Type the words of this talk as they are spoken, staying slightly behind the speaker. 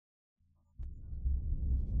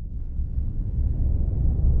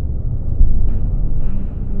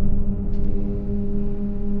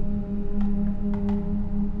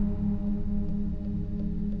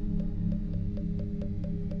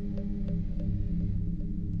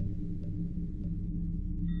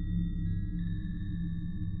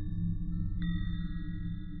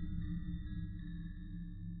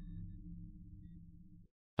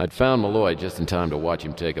I'd found Malloy just in time to watch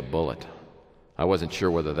him take a bullet. I wasn't sure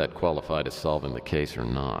whether that qualified as solving the case or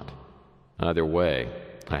not. Either way,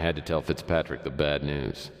 I had to tell Fitzpatrick the bad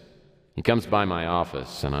news. He comes by my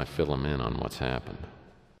office, and I fill him in on what's happened.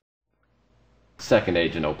 Second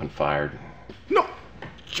agent opened fire. No!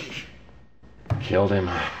 Killed him.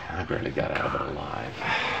 I barely got out of it alive.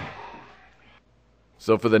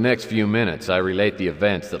 So for the next few minutes, I relate the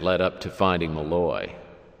events that led up to finding Malloy.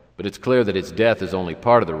 But it's clear that his death is only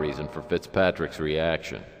part of the reason for Fitzpatrick's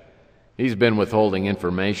reaction. He's been withholding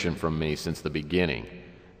information from me since the beginning.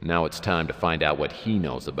 Now it's time to find out what he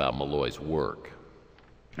knows about Malloy's work.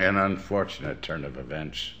 An unfortunate turn of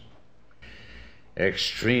events.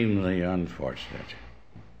 Extremely unfortunate.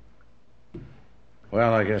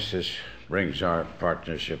 Well, I guess this brings our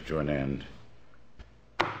partnership to an end.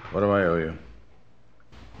 What do I owe you?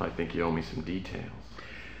 I think you owe me some details.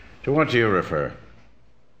 To what do you refer?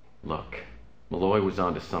 Look, Malloy was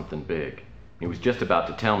onto something big. He was just about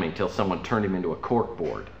to tell me until someone turned him into a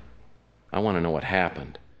corkboard. I want to know what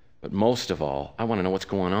happened. But most of all, I want to know what's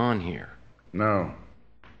going on here. No,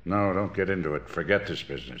 don't get into it. Forget this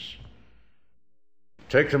business.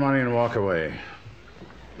 Take the money and walk away.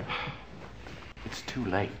 It's too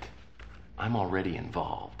late. I'm already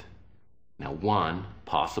involved. Now 1,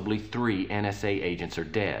 possibly 3 NSA agents are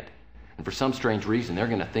dead. And for some strange reason, they're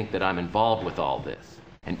going to think that I'm involved with all this.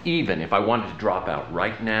 And even if I wanted to drop out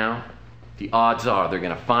right now, the odds are they're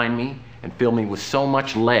going to find me and fill me with so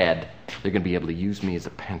much lead, they're going to be able to use me as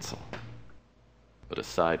a pencil. But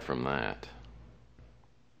aside from that,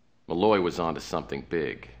 Malloy was onto something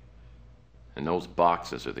big. And those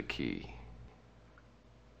boxes are the key.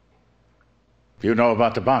 You know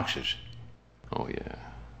about the boxes? Oh, yeah.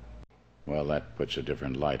 Well, that puts a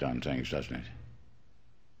different light on things, doesn't it?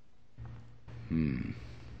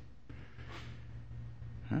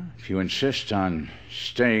 If you insist on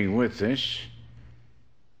staying with this,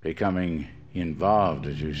 becoming involved,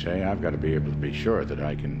 as you say, I've got to be able to be sure that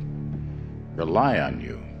I can rely on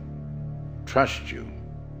you, trust you.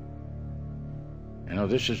 You know,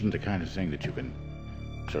 this isn't the kind of thing that you can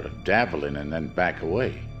sort of dabble in and then back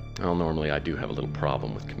away. Well, normally I do have a little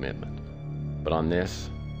problem with commitment. But on this,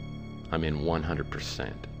 I'm in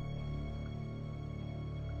 100%.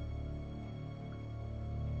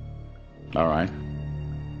 All right.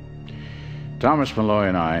 Thomas Malloy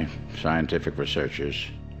and I, scientific researchers,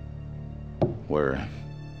 were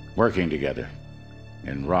working together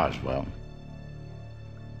in Roswell.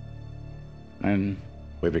 And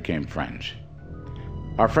we became friends.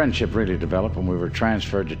 Our friendship really developed when we were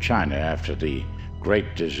transferred to China after the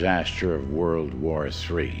great disaster of World War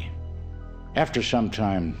III. After some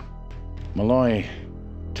time, Malloy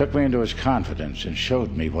took me into his confidence and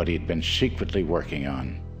showed me what he'd been secretly working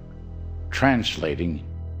on. Translating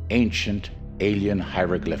ancient alien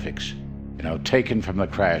hieroglyphics, taken from the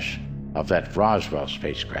crash of that Roswell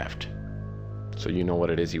spacecraft. So you know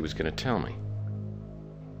what it is he was going to tell me?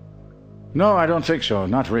 No, I don't think so.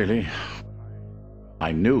 Not really.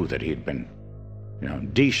 I knew that he'd been,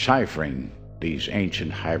 deciphering these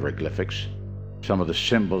ancient hieroglyphics. Some of the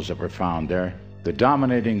symbols that were found there, the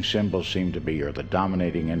dominating symbol seemed to be, or the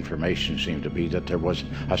dominating information seemed to be, that there was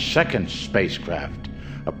a second spacecraft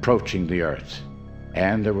approaching the Earth.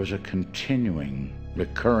 And there was a continuing,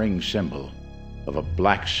 recurring symbol of a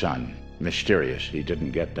black sun. Mysterious. He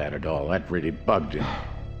didn't get that at all. That really bugged him.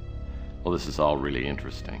 Well, this is all really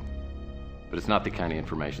interesting. But it's not the kind of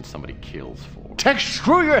information somebody kills for. Tex,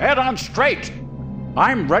 screw your head on straight!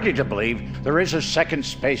 I'm ready to believe there is a second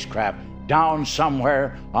spacecraft down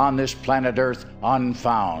somewhere on this planet Earth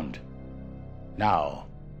unfound. Now,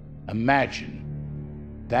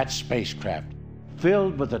 imagine that spacecraft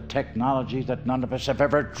filled with a technology that none of us have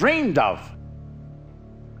ever dreamed of.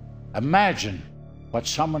 Imagine what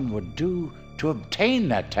someone would do to obtain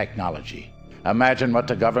that technology. Imagine what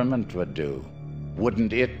the government would do.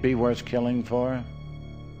 Wouldn't it be worth killing for?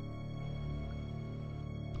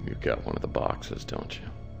 You've got one of the boxes, don't you?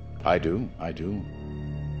 I do.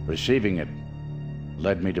 Receiving it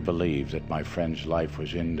led me to believe that my friend's life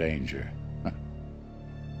was in danger.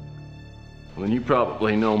 Well, then you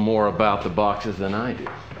probably know more about the boxes than I do.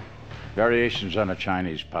 Variations on a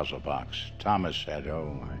Chinese puzzle box. Tom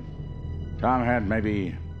had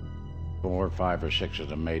maybe 4, 5, or 6 of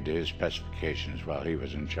them made to his specifications while he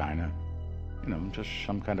was in China. Just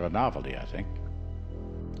some kind of a novelty, I think.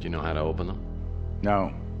 Do you know how to open them?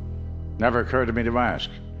 No. Never occurred to me to ask.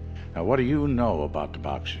 Now, what do you know about the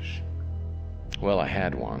boxes? Well, I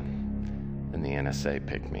had one. Then the NSA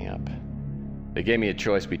picked me up. They gave me a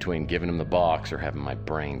choice between giving them the box or having my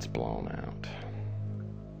brains blown out.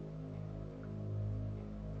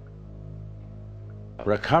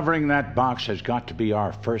 Recovering that box has got to be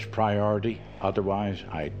our first priority. Otherwise,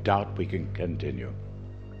 I doubt we can continue.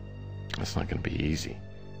 That's not going to be easy.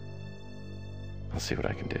 I'll see what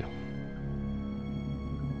I can do.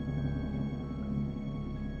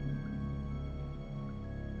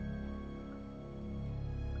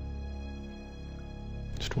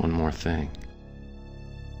 Just one more thing.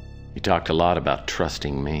 You talked a lot about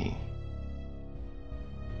trusting me.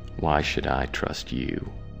 Why should I trust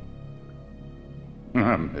you?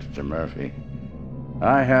 Mr. Murphy,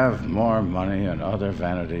 I have more money and other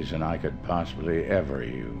vanities than I could possibly ever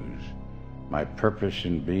use. My purpose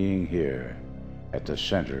in being here, at the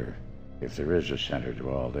center, if there is a center to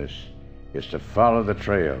all this, is to follow the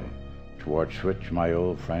trail towards which my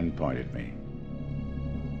old friend pointed me.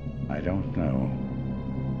 I don't know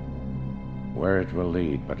where it will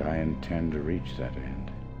lead, but I intend to reach that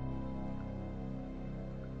end.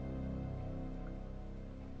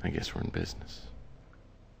 I guess we're in business.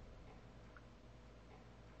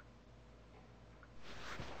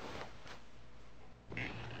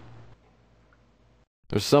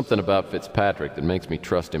 There's something about Fitzpatrick that makes me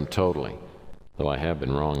trust him totally, though I have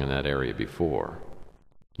been wrong in that area before.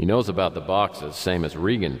 He knows about the boxes, same as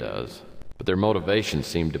Regan does, but their motivations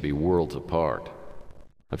seem to be worlds apart.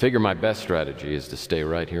 I figure my best strategy is to stay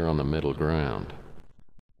right here on the middle ground.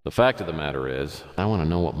 The fact of the matter is, I want to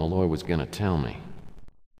know what Malloy was going to tell me.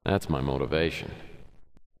 That's my motivation.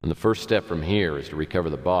 And the first step from here is to recover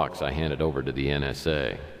the box I handed over to the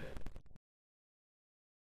NSA.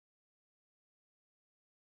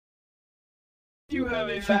 You have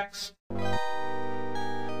a fax.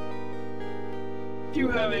 You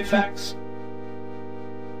have a fax.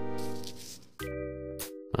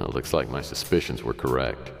 Well, it looks like my suspicions were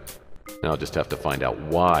correct. Now I'll just have to find out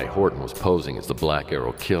why Horton was posing as the Black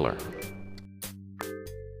Arrow killer.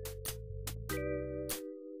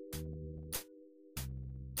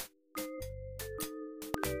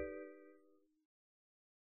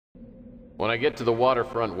 When I get to the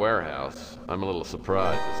waterfront warehouse, I'm a little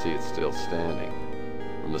surprised to see it still standing.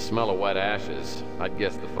 From the smell of wet ashes, I'd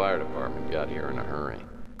guess the fire department got here in a hurry.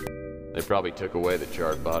 They probably took away the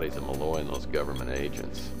charred bodies of Malloy and those government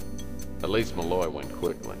agents. At least Malloy went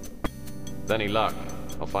quickly. With any luck,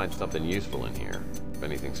 I'll find something useful in here. If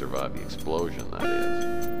anything survived the explosion, that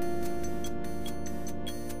is.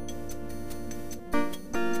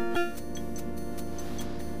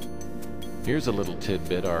 Here's a little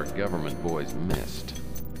tidbit our government boys missed.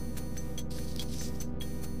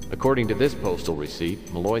 According to this postal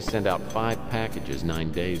receipt, Malloy sent out 5 packages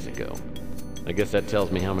 9 days ago. I guess that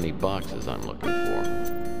tells me how many boxes I'm looking for.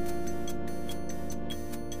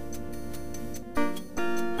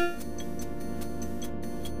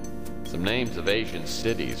 Some names of Asian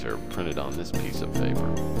cities are printed on this piece of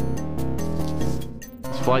paper.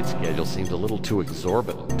 This flight schedule seems a little too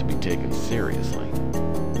exorbitant to be taken seriously.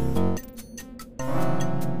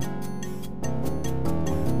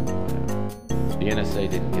 The NSA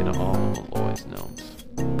didn't get all of Malloy's notes.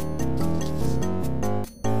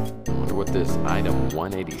 I wonder what this item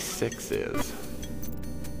 186 is.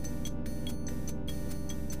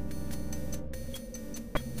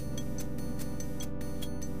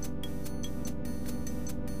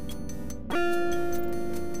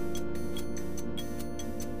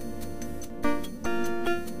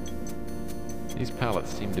 These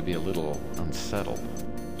pallets seem to be a little unsettled.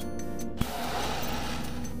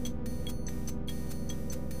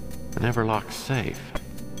 An Everlock safe.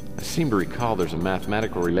 I seem to recall there's a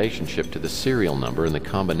mathematical relationship to the serial number and the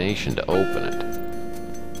combination to open it.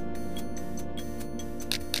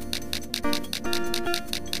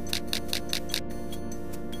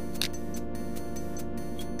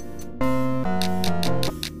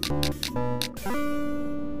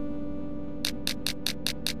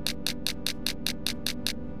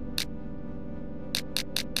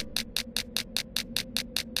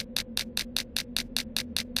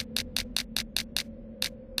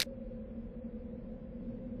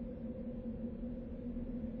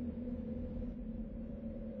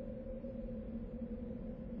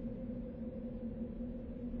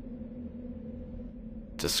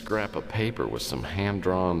 It's a scrap of paper with some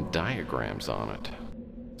hand-drawn diagrams on it.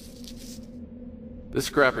 This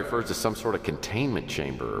scrap refers to some sort of containment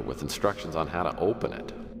chamber with instructions on how to open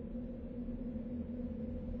it.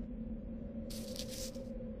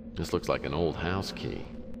 This looks like an old house key.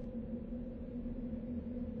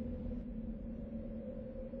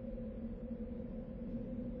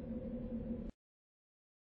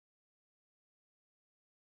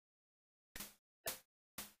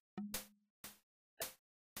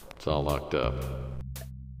 It's all locked up.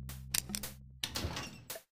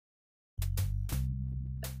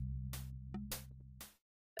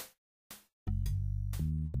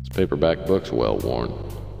 paperback book's well worn.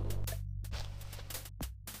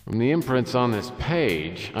 From the imprints on this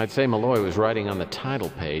page, I'd say Malloy was writing on the title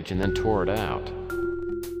page and then tore it out.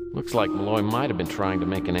 Looks like Malloy might have been trying to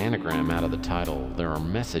make an anagram out of the title, "There Are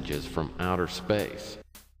Messages from Outer Space."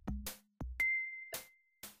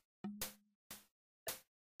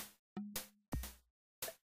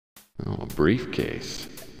 Oh, a briefcase.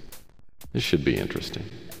 This should be interesting.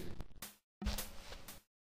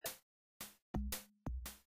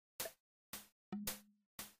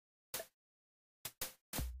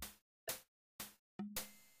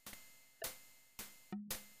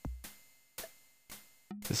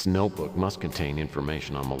 This notebook must contain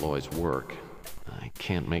information on Malloy's work. I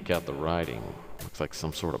can't make out the writing. Looks like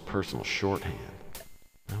some sort of personal shorthand.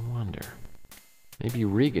 I wonder. Maybe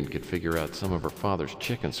Regan could figure out some of her father's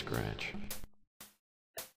chicken scratch.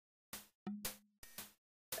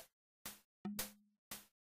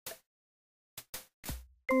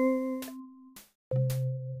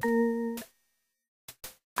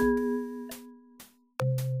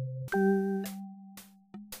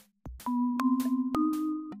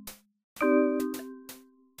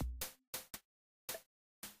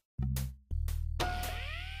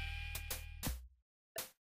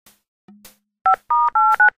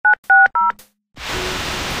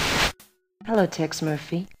 Hello, Tex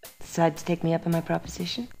Murphy. Decide to take me up on my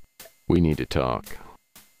proposition? We need to talk.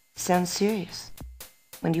 Sounds serious.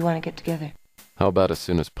 When do you want to get together? How about as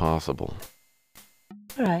soon as possible?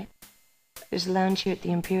 All right. There's a lounge here at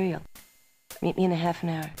the Imperial. Meet me in a half an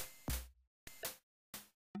hour.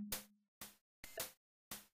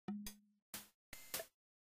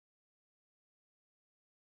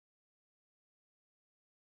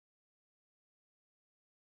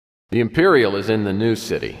 The Imperial is in the new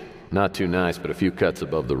city. Not too nice, but a few cuts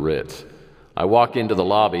above the Ritz. I walk into the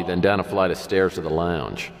lobby, then down a flight of stairs to the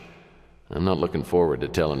lounge. I'm not looking forward to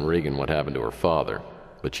telling Regan what happened to her father,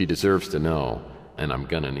 but she deserves to know, and I'm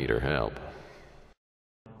gonna need her help.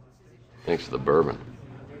 Thanks for the bourbon.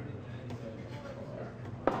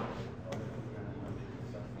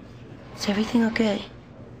 Is everything okay?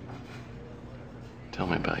 Tell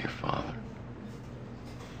me about your father.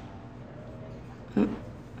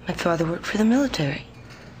 My father worked for the military.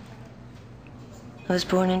 I was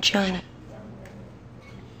born in China.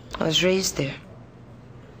 I was raised there.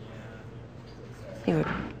 We were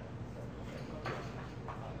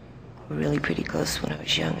really pretty close when I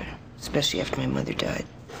was younger, especially after my mother died.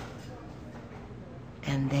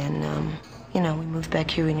 And then, we moved back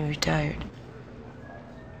here when he retired.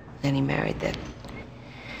 Then he married that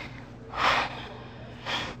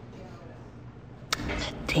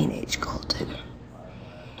teenage gold digger.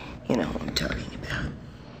 You know what I'm talking about.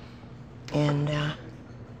 And,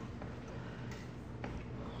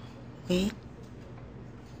 we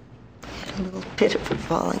had a little bit of a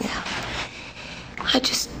falling out. I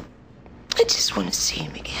just want to see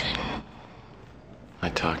him again. I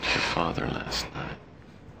talked to your father last night.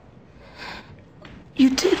 You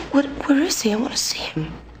did? Where is he? I want to see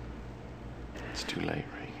him. It's too late,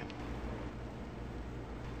 Regan.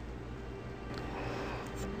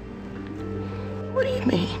 What do you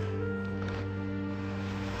mean?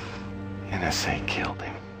 NSA killed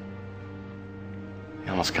him. He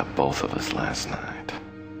almost got both of us last night.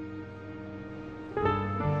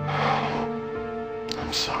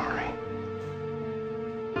 I'm sorry.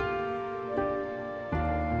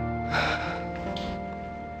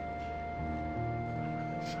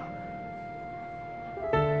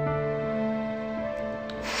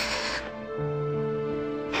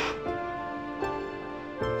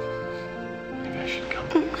 Maybe I should come.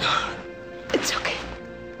 It's okay.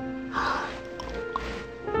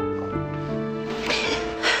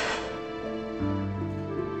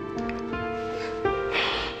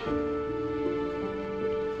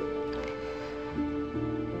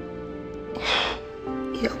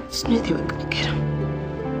 You always knew they were going to get him.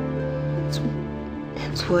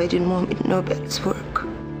 That's why he didn't want me to know about his work.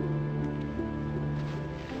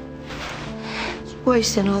 That's why he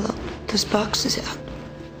sent all those boxes out.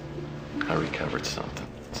 I recovered something.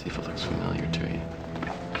 See if it looks familiar to you.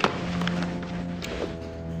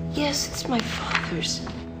 Yes, it's my father's.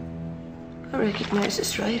 I recognize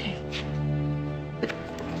his writing. But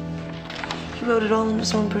he wrote it all in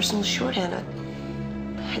his own personal shorthand.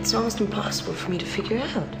 It's almost impossible for me to figure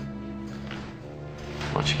out.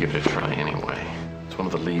 Why don't you give it a try anyway? It's one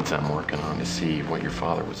of the leads I'm working on to see what your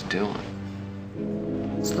father was doing.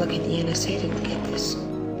 It's lucky the NSA didn't get this.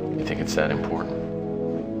 You think it's that important?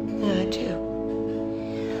 Yeah, I do.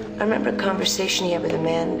 I remember a conversation he had with a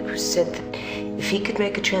man who said that if he could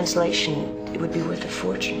make a translation, it would be worth a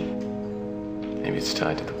fortune. Maybe it's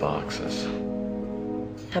tied to the boxes.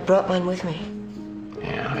 I brought mine with me.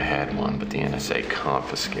 Yeah, I had one, but the NSA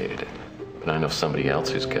confiscated it. But I know somebody else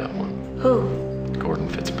who's got one. Who? Gordon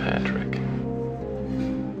Fitzpatrick.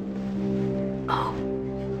 Oh,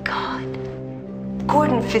 God.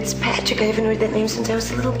 Gordon Fitzpatrick. I haven't heard that name since I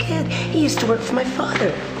was a little kid. He used to work for my father.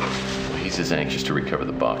 Well, he's as anxious to recover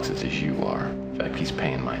the boxes as you are. In fact, he's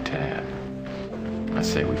paying my tab. I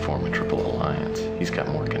say we form a triple alliance. He's got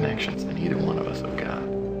more connections than either one of us have got.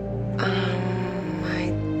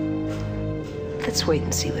 Let's wait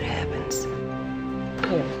and see what happens.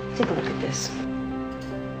 Here, take a look at this.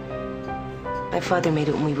 My father made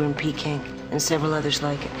it when we were in Peking, and several others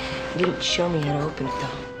like it. He didn't show me how to open it,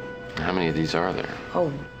 though. How many of these are there?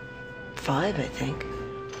 Oh, 5, I think.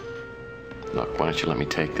 Look, why don't you let me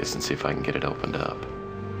take this and see if I can get it opened up?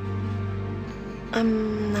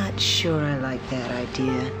 I'm not sure I like that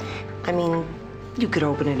idea. I mean, you could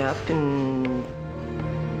open it up and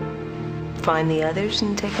find the others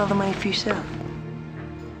and take all the money for yourself.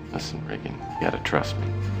 Listen, Regan, you gotta trust me.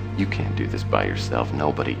 You can't do this by yourself.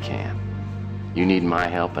 Nobody can. You need my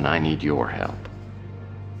help, and I need your help.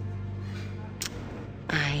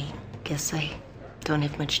 I guess I don't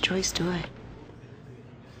have much choice, do I?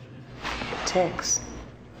 Tex,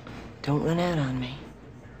 don't run out on me.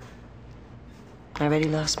 I already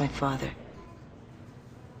lost my father.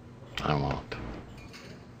 I won't.